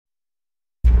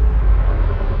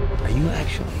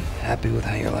actually happy with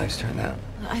how your life's turned out?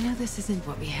 I know this isn't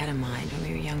what we had in mind when we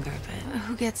were younger, but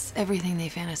who gets everything they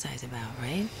fantasize about,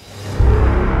 right?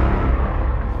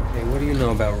 Hey, what do you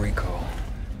know about Rekall?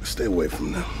 Stay away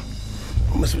from them.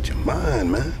 Don't mess with your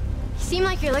mind, man. You seem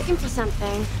like you're looking for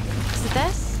something. Is it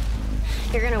this?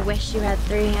 You're gonna wish you had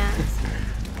 3 hands.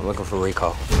 I'm looking for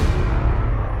Rekall.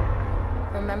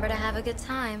 Remember to have a good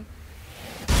time.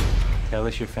 Tell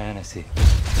us your fantasy.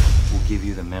 We'll give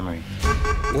you the memory.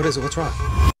 What is it? What's wrong?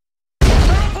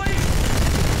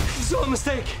 It's all a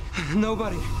mistake.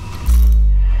 Nobody.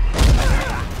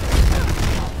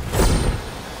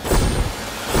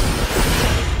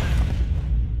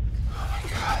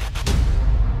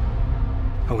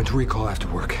 I went to Rekall after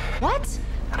work, What?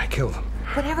 and I killed him.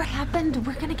 Whatever happened,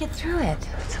 we're gonna get through it.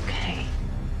 It's okay.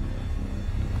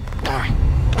 All right,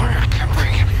 I can't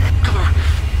break it. Come on.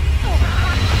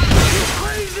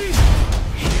 Crazy!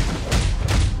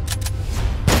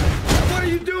 What are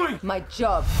you doing? My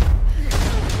job.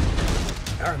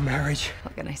 Our marriage.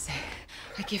 What can I say?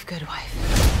 I give good wife.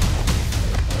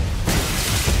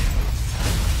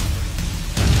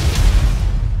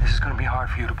 This is gonna be hard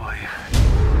for you to believe.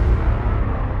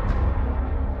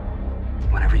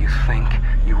 Whenever you think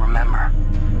you remember,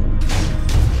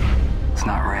 it's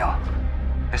not real.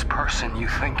 This person you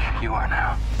think you are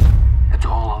now, it's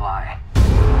all a lie.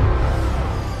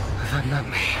 If I'm not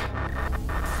me,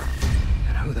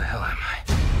 then who the hell am I?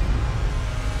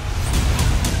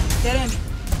 Get in.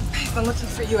 I've been looking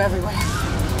for you everywhere.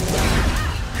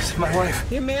 This is my wife.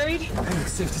 You're married? I think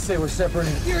it's safe to say we're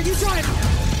separated. Here, you drive.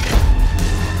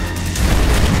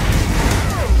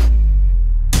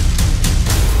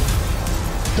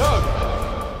 Doug!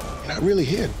 You're not really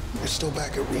here. You're still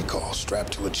back at Rekall,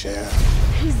 strapped to a chair.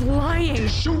 He's lying.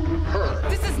 Shoot her!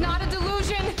 This is not a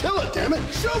delusion. Kill her, damn it!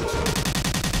 Shoot!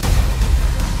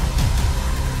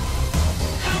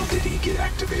 How did he get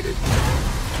activated?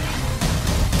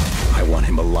 I want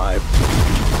him alive.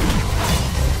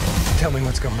 Tell me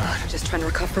what's going on. Just trying to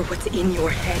recover what's in your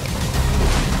head.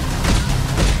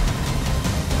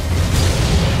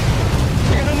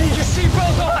 You're gonna need your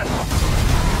seatbelt on!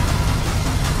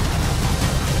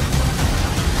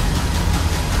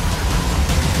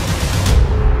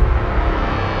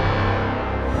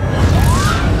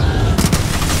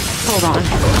 Hold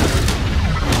on.